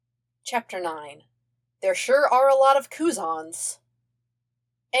Chapter 9. There sure are a lot of Kuzons.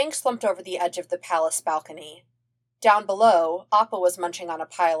 Aang slumped over the edge of the palace balcony. Down below, Appa was munching on a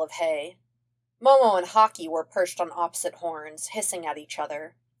pile of hay. Momo and Haki were perched on opposite horns, hissing at each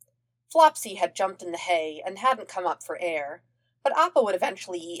other. Flopsy had jumped in the hay and hadn't come up for air, but Appa would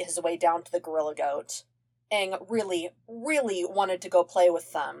eventually eat his way down to the gorilla goat. Aang really wanted to go play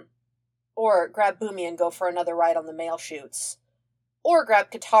with them. Or grab Boomy and go for another ride on the mail chutes. Or grab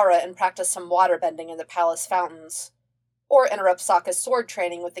Katara and practice some waterbending in the palace fountains. Or interrupt Sokka's sword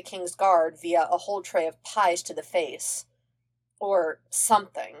training with the King's Guard via a whole tray of pies to the face. Or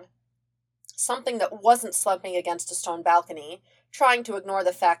something. Something that wasn't slumping against a stone balcony, trying to ignore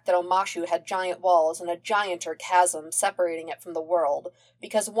the fact that Omashu had giant walls and a gianter chasm separating it from the world,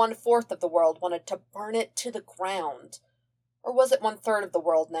 because 1/4 of the world wanted to burn it to the ground. Or was it 1/3 of the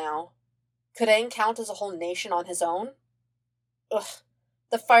world now? Could Aang count as a whole nation on his own? Ugh,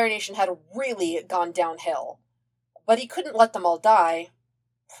 the Fire Nation had really gone downhill. But he couldn't let them all die.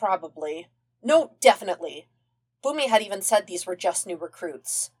 Probably. No, definitely. Boomy had even said these were just new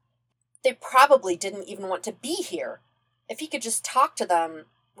recruits. They probably didn't even want to be here. If he could just talk to them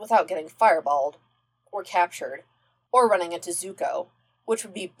without getting fireballed, or captured, or running into Zuko, which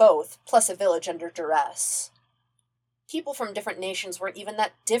would be both, plus a village under duress. People from different nations weren't even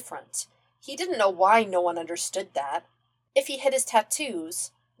that different. He didn't know why no one understood that. If he hid his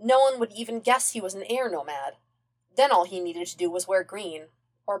tattoos, no one would even guess he was an air nomad. Then all he needed to do was wear green,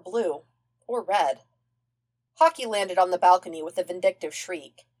 or blue, or red. Haki landed on the balcony with a vindictive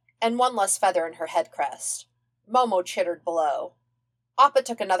shriek, and one less feather in her head crest. Momo chittered below. Appa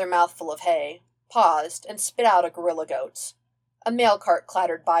took another mouthful of hay, paused, and spit out a gorilla goat. A mail cart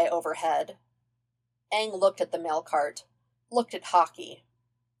clattered by overhead. Aang looked at the mail cart, looked at Haki.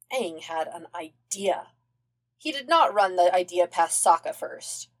 Aang had an idea. He did not run the idea past Sokka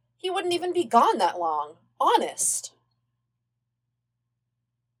first. He wouldn't even be gone that long. Honest.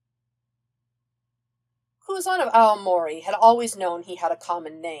 Kuzan of Aomori had always known he had a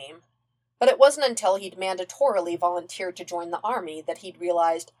common name, but it wasn't until he'd mandatorily volunteered to join the army that he'd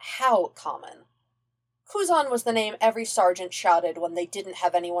realized how common. Kuzan was the name every sergeant shouted when they didn't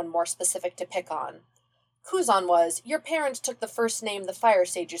have anyone more specific to pick on. Kuzan was, your parents took the first name the Fire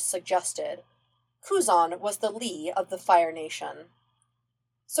Sages suggested. Kuzan was the Li of the Fire Nation.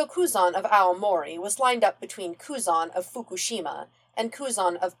 So Kuzan of Aomori was lined up between Kuzan of Fukushima and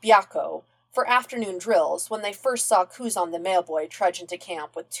Kuzan of Byakko for afternoon drills when they first saw Kuzan the mailboy trudge into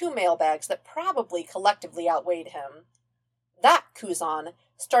camp with 2 mailbags that probably collectively outweighed him. That Kuzan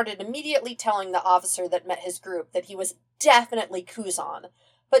started immediately telling the officer that met his group that he was definitely Kuzan,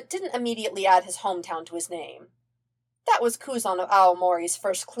 but didn't immediately add his hometown to his name. That was Kuzan of Aomori's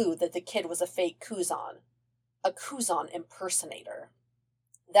first clue that the kid was a fake Kuzan. A Kuzan impersonator.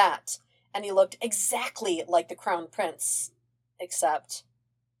 That, and he looked exactly like the Crown Prince. Except,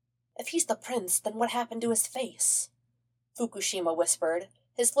 if he's the prince, then what happened to his face? Fukushima whispered,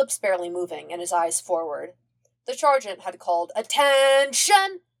 his lips barely moving and his eyes forward. The sergeant had called,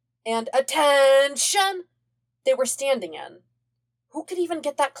 "Attention!" and "Attention!" They were standing in. Who could even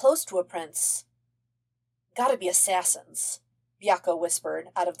get that close to a prince? Gotta be assassins, Byakko whispered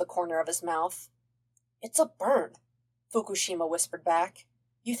out of the corner of his mouth. It's a burn, Fukushima whispered back.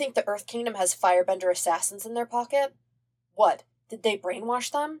 You think the Earth Kingdom has firebender assassins in their pocket? What, did they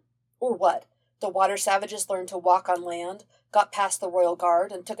brainwash them? Or what, the water savages learned to walk on land, got past the royal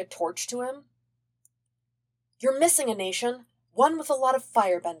guard, and took a torch to him? You're missing a nation, one with a lot of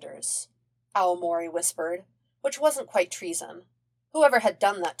firebenders, Aomori whispered, which wasn't quite treason. Whoever had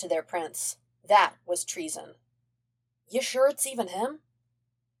done that to their prince, that was treason. You sure it's even him?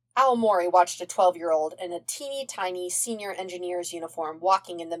 Aomori watched a 12-year-old in a teeny-tiny senior engineer's uniform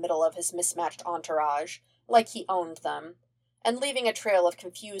walking in the middle of his mismatched entourage, like he owned them, and leaving a trail of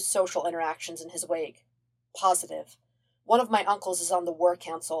confused social interactions in his wake. Positive. One of my uncles is on the war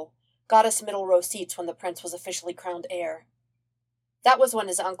council, got us middle-row seats when the prince was officially crowned heir. That was when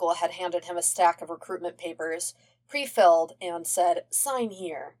his uncle had handed him a stack of recruitment papers, pre-filled, and said, sign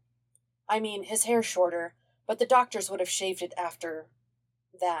here. I mean, his hair's shorter, but the doctors would have shaved it after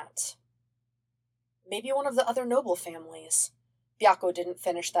that. Maybe one of the other noble families. Byakko didn't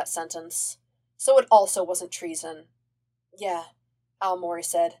finish that sentence. So it also wasn't treason. Yeah, Aomori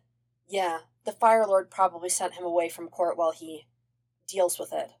said. Yeah, the Fire Lord probably sent him away from court while he deals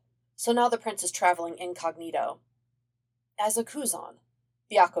with it. So now the prince is traveling incognito. As a Kuzan,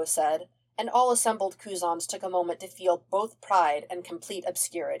 Byakko said, and all assembled Kuzans took a moment to feel both pride and complete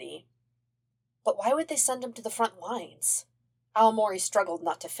obscurity. But why would they send him to the front lines? Aomori struggled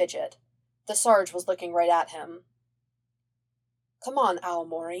not to fidget. The Sarge was looking right at him. Come on,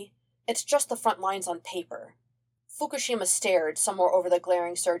 Aomori. It's just the front lines on paper. Fukushima stared somewhere over the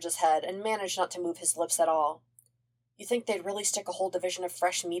glaring surge's head and managed not to move his lips at all. You think they'd really stick a whole division of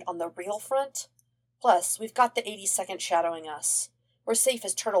fresh meat on the real front? Plus, we've got the 82nd shadowing us. We're safe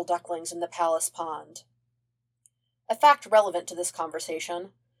as turtle ducklings in the palace pond. A fact relevant to this conversation: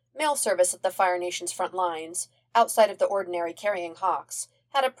 mail service at the Fire Nation's front lines, outside of the ordinary carrying hawks,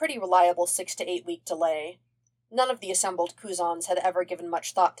 had a pretty reliable 6 to 8 week delay. None of the assembled Kuzans had ever given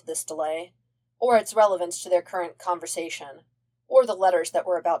much thought to this delay, or its relevance to their current conversation, or the letters that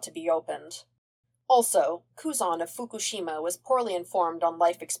were about to be opened. Also, Kuzan of Fukushima was poorly informed on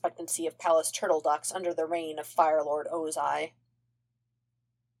life expectancy of palace turtle ducks under the reign of Fire Lord Ozai.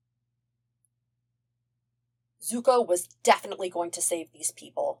 Zuko was definitely going to save these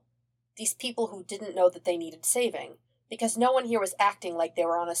people. These people who didn't know that they needed saving, because no one here was acting like they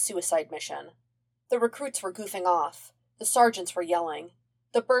were on a suicide mission. The recruits were goofing off, the sergeants were yelling,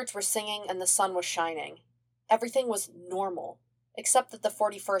 the birds were singing, and the sun was shining. Everything was normal, except that the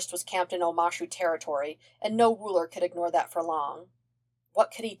 41st was camped in Omashu territory, and no ruler could ignore that for long.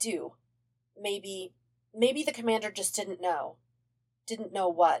 What could he do? Maybe the commander just didn't know. Didn't know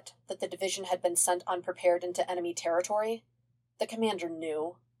what? That the division had been sent unprepared into enemy territory? The commander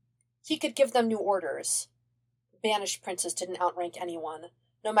knew. He could give them new orders. Banished princes didn't outrank anyone,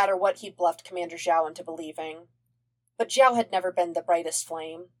 no matter what he'd bluffed Commander Zhao into believing. But Zhao had never been the brightest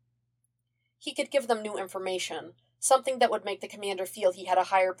flame. He could give them new information, something that would make the commander feel he had a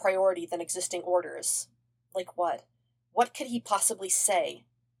higher priority than existing orders. Like what? What could he possibly say?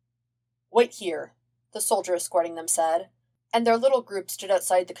 "Wait here," the soldier escorting them said, and their little group stood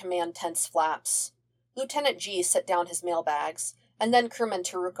outside the command tent's flaps. Lieutenant G set down his mailbags, and then crewman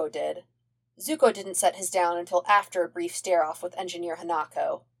Teruko did. Zuko didn't set his down until after a brief stare-off with Engineer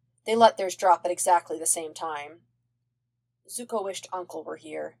Hanako. They let theirs drop at exactly the same time. Zuko wished Uncle were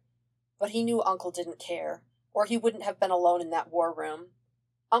here, but he knew Uncle didn't care, or he wouldn't have been alone in that war room.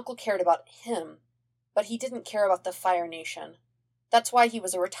 Uncle cared about him, but he didn't care about the Fire Nation. That's why he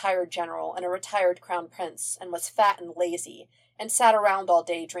was a retired general and a retired crown prince, and was fat and lazy, and sat around all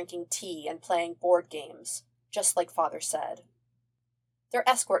day drinking tea and playing board games, just like Father said. Their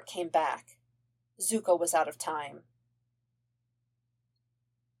escort came back. Zuko was out of time.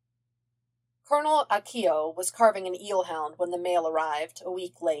 Colonel Akio was carving an eelhound when the mail arrived, a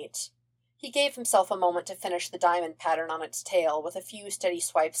week late. He gave himself a moment to finish the diamond pattern on its tail with a few steady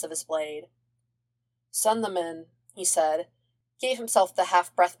swipes of his blade. "Send them in," he said, gave himself the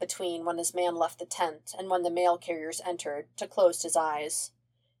half-breath between when his man left the tent and when the mail carriers entered, to close his eyes,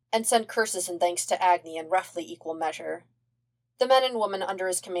 and send curses and thanks to Agni in roughly equal measure. The men and women under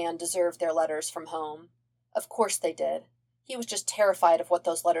his command deserved their letters from home. Of course they did. He was just terrified of what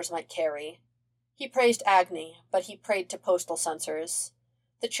those letters might carry. He praised Agni, but he prayed to postal censors.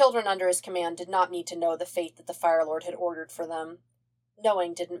 The children under his command did not need to know the fate that the Fire Lord had ordered for them.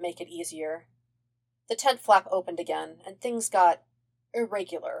 Knowing didn't make it easier. The tent flap opened again, and things got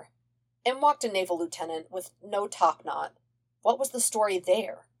irregular. In walked a naval lieutenant with no topknot. What was the story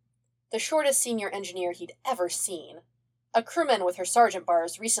there? The shortest senior engineer he'd ever seen. A crewman with her sergeant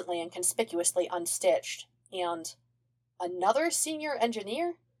bars recently and conspicuously unstitched. And another senior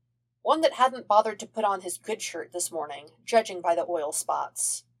engineer? One that hadn't bothered to put on his good shirt this morning, judging by the oil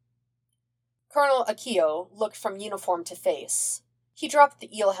spots. Colonel Akio looked from uniform to face. He dropped the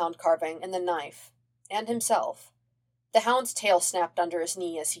eelhound carving and the knife. And himself. The hound's tail snapped under his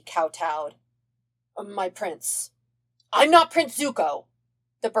knee as he kowtowed. "My prince." "I'm not Prince Zuko,"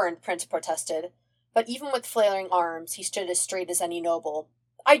 the burned prince protested, but even with flailing arms, he stood as straight as any noble.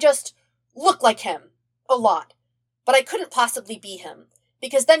 "I just look like him. A lot. But I couldn't possibly be him,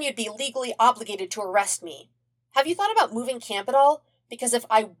 because then you'd be legally obligated to arrest me. Have you thought about moving camp at all? Because if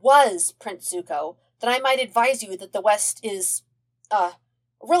I was Prince Zuko, then I might advise you that the West is,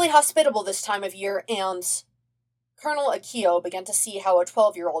 really hospitable this time of year, and..." Colonel Akio began to see how a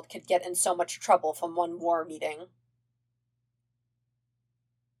 12-year-old could get in so much trouble from one war meeting.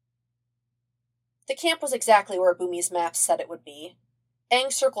 The camp was exactly where Bumi's maps said it would be.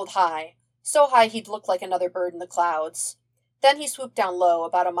 Aang circled high, so high he'd look like another bird in the clouds. Then he swooped down low,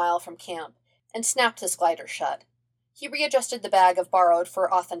 about a mile from camp, and snapped his glider shut. He readjusted the bag of borrowed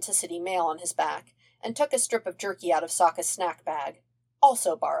for authenticity mail on his back, and took a strip of jerky out of Sokka's snack bag.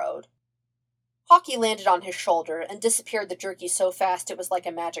 Also borrowed. Hawkeye landed on his shoulder and disappeared the jerky so fast it was like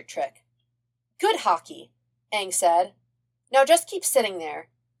a magic trick. "Good, Hawkeye," Aang said. "Now just keep sitting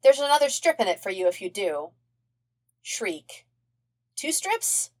there. There's another strip in it for you if you do." Shriek. 2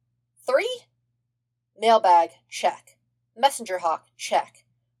 strips? 3? Mailbag, check. Messenger hawk, check.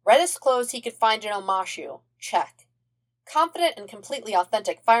 Reddest clothes he could find in Omashu, check. Confident and completely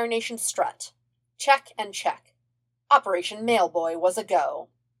authentic Fire Nation strut. Check and check. Operation Mailboy was a go.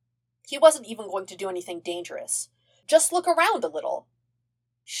 He wasn't even going to do anything dangerous. Just look around a little.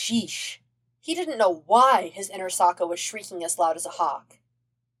 Sheesh. He didn't know why his inner Sokka was shrieking as loud as a hawk.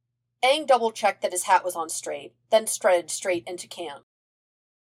 Aang double-checked that his hat was on straight, then strutted straight into camp.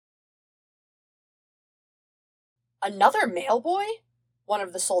 Another mailboy? One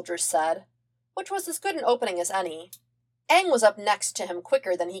of the soldiers said, which was as good an opening as any. Aang was up next to him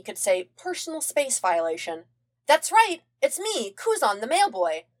quicker than he could say, personal space violation. That's right, it's me, Kuzan the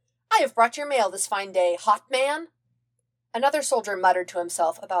mailboy. I have brought your mail this fine day, hot man. Another soldier muttered to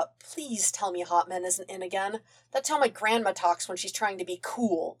himself about, please tell me hot man isn't in again. That's how my grandma talks when she's trying to be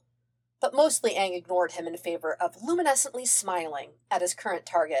cool. But mostly Aang ignored him in favor of luminescently smiling at his current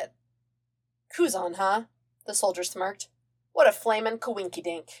target. Kuzan, huh? The soldier smirked. What a flamin'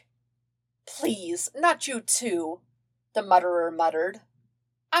 coinkydink. Please, not you too, the mutterer muttered.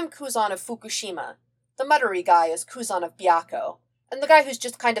 I'm Kuzan of Fukushima. The muttery guy is Kuzan of Byakko, and the guy who's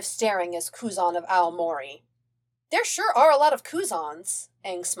just kind of staring is Kuzan of Aomori. There sure are a lot of Kuzans,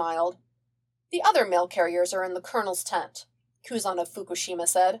 Aang smiled. The other mail carriers are in the colonel's tent, Kuzan of Fukushima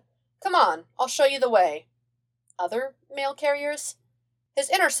said. Come on, I'll show you the way. Other mail carriers? His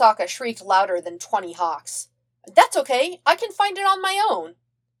inner Sokka shrieked louder than 20 hawks. That's okay, I can find it on my own.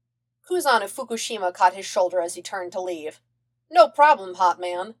 Kuzan of Fukushima caught his shoulder as he turned to leave. No problem, hot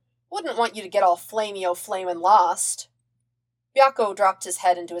man. Wouldn't want you to get all flamey-o-flamin' lost. Byakko dropped his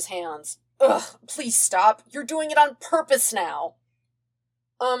head into his hands. Ugh, please stop. You're doing it on purpose now.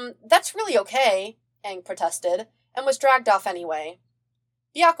 That's really okay, Aang protested, and was dragged off anyway.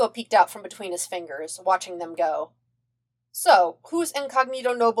 Byakko peeked out from between his fingers, watching them go. So, whose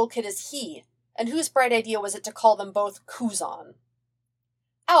incognito noble kid is he, and whose bright idea was it to call them both Kuzan?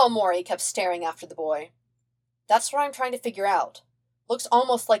 Aomori kept staring after the boy. That's what I'm trying to figure out. Looks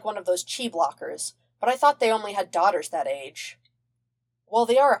almost like one of those chi blockers, but I thought they only had daughters that age. Well,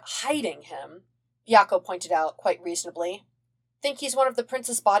 they are hiding him, Byakko pointed out quite reasonably. Think he's one of the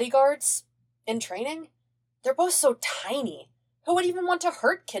prince's bodyguards? In training? They're both so tiny. Who would even want to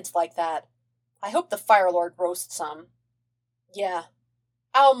hurt kids like that? I hope the Fire Lord roasts some. Yeah.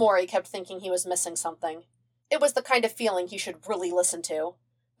 Aomori kept thinking he was missing something. It was the kind of feeling he should really listen to.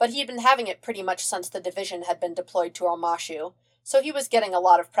 But he'd been having it pretty much since the division had been deployed to Omashu, so he was getting a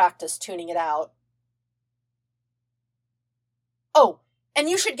lot of practice tuning it out. Oh, and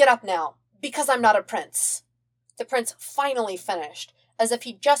you should get up now, because I'm not a prince. The prince finally finished, as if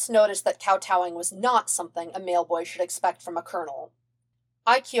he'd just noticed that kowtowing was not something a mailboy should expect from a colonel.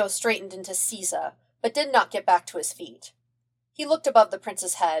 Aikyo straightened into Caesar, but did not get back to his feet. He looked above the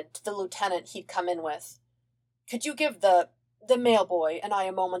prince's head to the lieutenant he'd come in with. Could you give the mailboy and I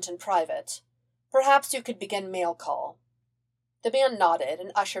a moment in private? Perhaps you could begin mail call. The man nodded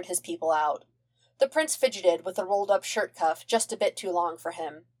and ushered his people out. The prince fidgeted with the rolled-up shirt cuff just a bit too long for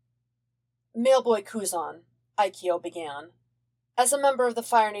him. Mailboy Kuzan, Aikyo began. As a member of the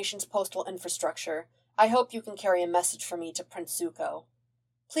Fire Nation's postal infrastructure, I hope you can carry a message for me to Prince Zuko.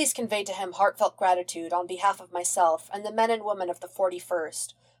 Please convey to him heartfelt gratitude on behalf of myself and the men and women of the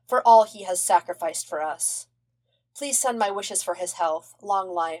 41st for all he has sacrificed for us. Please send my wishes for his health, long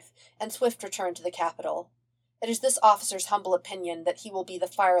life, and swift return to the capital. It is this officer's humble opinion that he will be the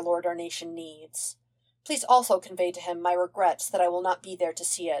Fire Lord our nation needs. Please also convey to him my regrets that I will not be there to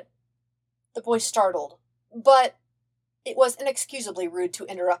see it. The boy startled, but it was inexcusably rude to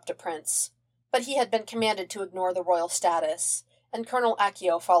interrupt a prince. But he had been commanded to ignore the royal status, and Colonel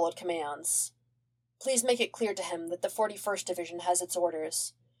Akio followed commands. Please make it clear to him that the 41st Division has its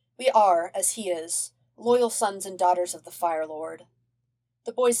orders. We are, as he is, loyal sons and daughters of the Fire Lord.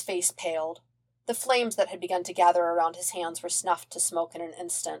 The boy's face paled. The flames that had begun to gather around his hands were snuffed to smoke in an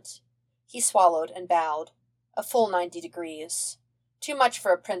instant. He swallowed and bowed, a full 90 degrees. Too much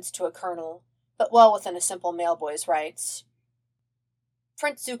for a prince to a colonel, but well within a simple mailboy's rights.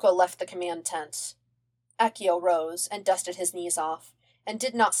 Prince Zuko left the command tent. Akio rose and dusted his knees off, and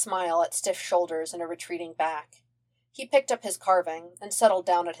did not smile at stiff shoulders and a retreating back. He picked up his carving and settled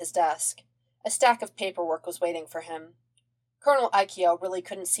down at his desk. A stack of paperwork was waiting for him. Colonel Aikyo really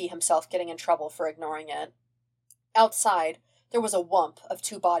couldn't see himself getting in trouble for ignoring it. Outside, there was a whump of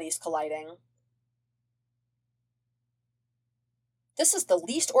two bodies colliding. This is the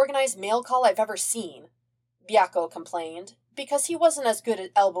least organized mail call I've ever seen, Byakko complained, because he wasn't as good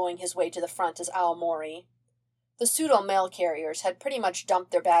at elbowing his way to the front as Aomori. The pseudo-mail carriers had pretty much dumped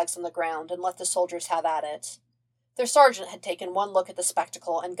their bags on the ground and let the soldiers have at it. Their sergeant had taken one look at the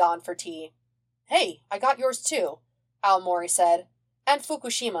spectacle and gone for tea. Hey, I got yours too, Aomori said, and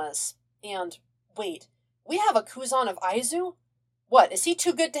Fukushima's. And, wait, We have a Kuzan of Aizu? What, is he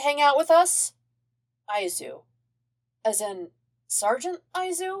too good to hang out with us? Aizu. As in, Sergeant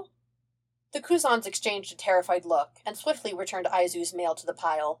Aizu? The Kuzans exchanged a terrified look, and swiftly returned Aizu's mail to the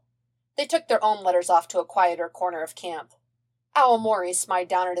pile. They took their own letters off to a quieter corner of camp. Aomori smiled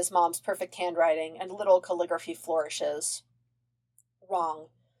down at his mom's perfect handwriting and little calligraphy flourishes. Wrong.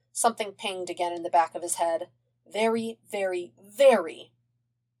 Something pinged again in the back of his head. Very, very, very.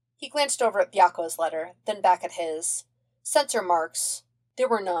 He glanced over at Byako's letter, then back at his. Censor marks. There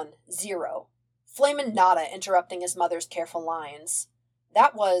were none. 0. Flamin' nada interrupting his mother's careful lines.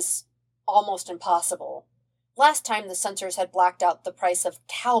 That was almost impossible. Last time the censors had blacked out the price of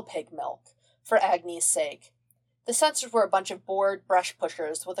cow pig milk, for Agni's sake. The censors were a bunch of bored brush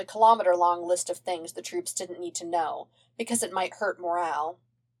pushers with a kilometer-long list of things the troops didn't need to know, because it might hurt morale.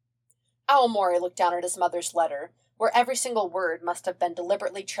 Aomori looked down at his mother's letter, where every single word must have been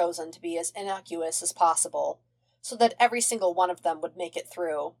deliberately chosen to be as innocuous as possible, so that every single one of them would make it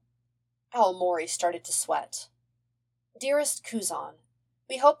through. Aomori started to sweat. Dearest Kuzan,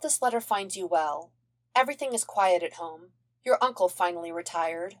 we hope this letter finds you well. Everything is quiet at home. Your uncle finally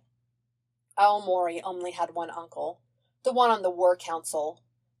retired. Aomori only had one uncle, the one on the War Council,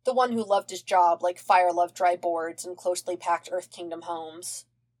 the one who loved his job like fire loved dry boards and closely packed Earth Kingdom homes.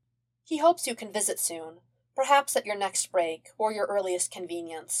 He hopes you can visit soon, perhaps at your next break or your earliest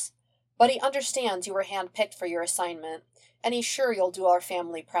convenience, but he understands you were hand-picked for your assignment, and he's sure you'll do our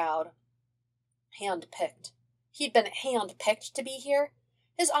family proud. Hand-picked. He'd been hand-picked to be here?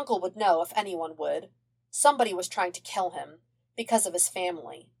 His uncle would know if anyone would. Somebody was trying to kill him, because of his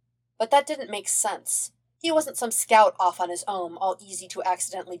family. But that didn't make sense. He wasn't some scout off on his own, all easy to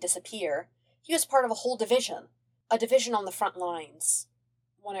accidentally disappear. He was part of a whole division. A division on the front lines.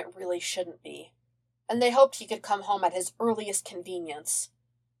 When it really shouldn't be. And they hoped he could come home at his earliest convenience.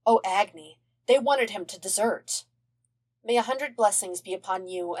 Oh, Agni, they wanted him to desert. May 100 blessings be upon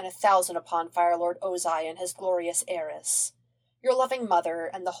you and 1,000 upon Fire Lord Ozai and his glorious heiress. Your loving mother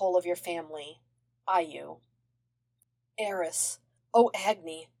and the whole of your family. Ayu. Heiress. Oh,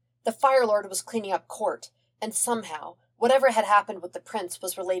 Agni. The Fire Lord was cleaning up court, and somehow, whatever had happened with the prince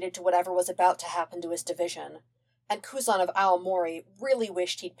was related to whatever was about to happen to his division. And Kuzan of Aomori really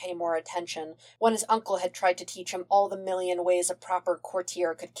wished he'd pay more attention when his uncle had tried to teach him all the million ways a proper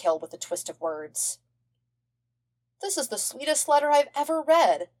courtier could kill with a twist of words. This is the sweetest letter I've ever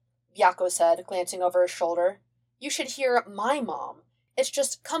read, Byako said, glancing over his shoulder. You should hear my mom. It's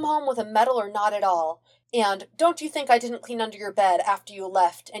just come home with a medal or not at all. And don't you think I didn't clean under your bed after you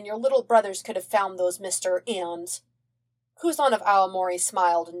left, and your little brothers could have found those Mr. and... Kuzan of Aomori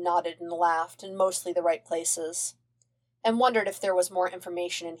smiled and nodded and laughed in mostly the right places, and wondered if there was more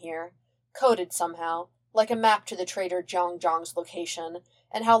information in here, coded somehow, like a map to the traitor Zhang's location,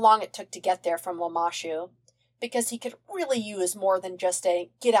 and how long it took to get there from Wamashu, because he could really use more than just a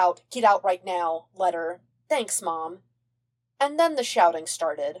get out right now letter. Thanks, Mom. And then the shouting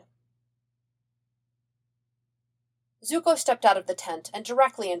started. Zuko stepped out of the tent and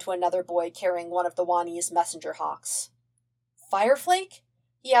directly into another boy carrying one of the Wani's messenger hawks. Fireflake?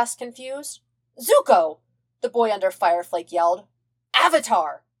 He asked, confused. Zuko! The boy under Fireflake yelled.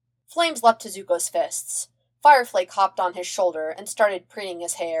 Avatar! Flames leapt to Zuko's fists. Fireflake hopped on his shoulder and started preening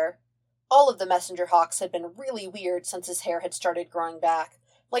his hair. All of the messenger hawks had been really weird since his hair had started growing back,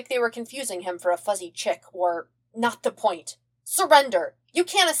 like they were confusing him for a fuzzy chick or, not the point. Surrender! You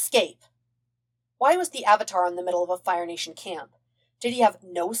can't escape! Why was the Avatar in the middle of a Fire Nation camp? Did he have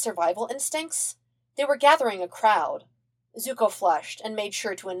no survival instincts? They were gathering a crowd. Zuko flushed and made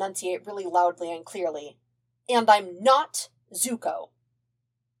sure to enunciate really loudly and clearly. And I'm not Zuko.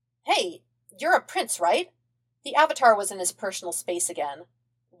 Hey, you're a prince, right? The Avatar was in his personal space again.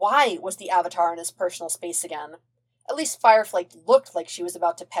 Why was the Avatar in his personal space again? At least Fireflake looked like she was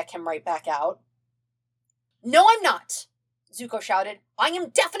about to peck him right back out. No, I'm not, Zuko shouted. I am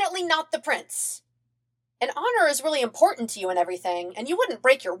definitely not the prince. And honor is really important to you and everything, and you wouldn't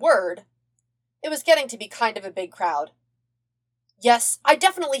break your word. It was getting to be kind of a big crowd. Yes, I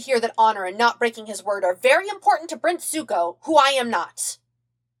definitely hear that honor and not breaking his word are very important to Prince Zuko, who I am not.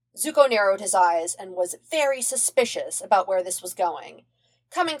 Zuko narrowed his eyes and was very suspicious about where this was going,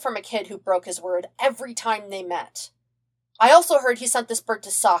 coming from a kid who broke his word every time they met. I also heard he sent this bird to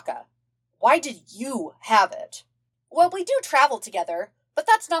Sokka. Why did you have it? Well, we do travel together, but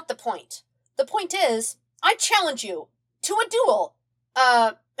that's not the point. The point is, I challenge you to a duel.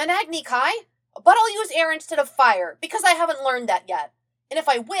 An Agni Kai? But I'll use air instead of fire, because I haven't learned that yet. And if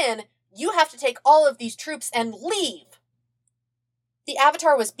I win, you have to take all of these troops and leave. The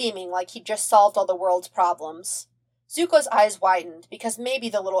Avatar was beaming like he'd just solved all the world's problems. Zuko's eyes widened, because maybe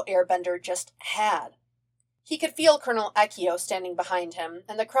the little airbender just had. He could feel Colonel Ekio standing behind him,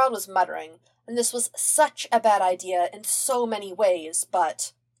 and the crowd was muttering, and this was such a bad idea in so many ways,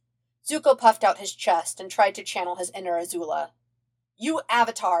 but... Zuko puffed out his chest and tried to channel his inner Azula. "You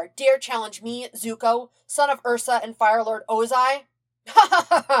Avatar dare challenge me, Zuko, son of Ursa and Fire Lord Ozai? Ha ha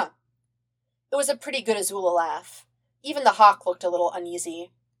ha ha!" It was a pretty good Azula laugh. Even the hawk looked a little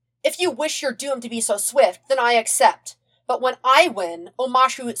uneasy. "If you wish your doom to be so swift, then I accept. But when I win,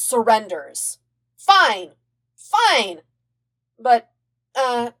 Omashu surrenders." "Fine! Fine! But,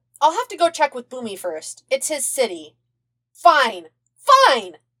 I'll have to go check with Bumi first. It's his city." "Fine!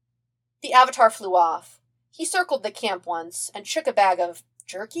 Fine!" The Avatar flew off. He circled the camp once and shook a bag of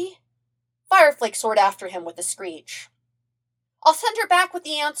jerky? Fireflake soared after him with a screech. "I'll send her back with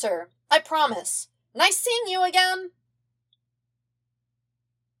the answer. I promise. Nice seeing you again."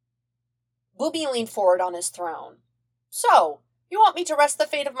 Booby leaned forward on his throne. "So, you want me to rest the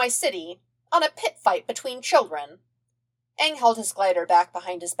fate of my city on a pit fight between children?" Aang held his glider back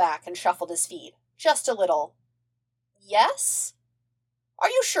behind his back and shuffled his feet, just a little. "Yes? Are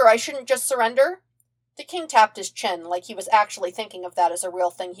you sure I shouldn't just surrender?" The king tapped his chin like he was actually thinking of that as a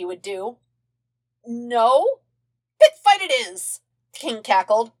real thing he would do. "No? Pit fight it is!" the king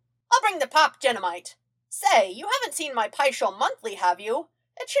cackled. "I'll bring the pop Genomite. Say, you haven't seen my Paisho Monthly, have you?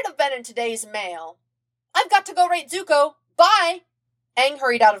 It should have been in today's mail. I've got to go rate Zuko. Bye!" Aang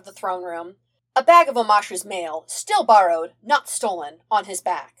hurried out of the throne room, a bag of Omashu's mail, still borrowed, not stolen, on his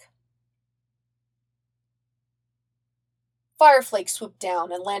back. Fireflake swooped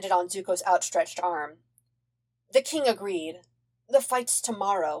down and landed on Zuko's outstretched arm. The king agreed. The fight's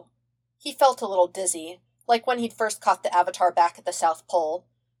tomorrow. He felt a little dizzy, like when he'd first caught the Avatar back at the South Pole.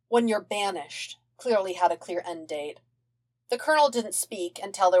 When you're banished, clearly had a clear end date. The colonel didn't speak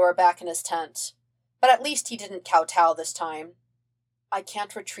until they were back in his tent, but at least he didn't kowtow this time. "I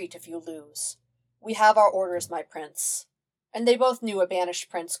can't retreat if you lose. We have our orders, my prince." And they both knew a banished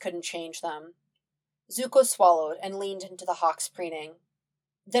prince couldn't change them. Zuko swallowed and leaned into the hawk's preening.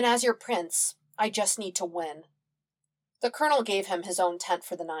 "Then as your prince, I just need to win." The colonel gave him his own tent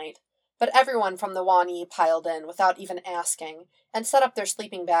for the night, but everyone from the Wani piled in without even asking, and set up their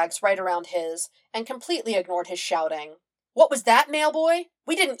sleeping bags right around his, and completely ignored his shouting. "What was that, mailboy?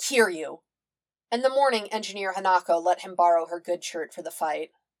 We didn't hear you!" In the morning, Engineer Hanako let him borrow her good shirt for the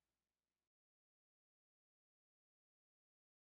fight.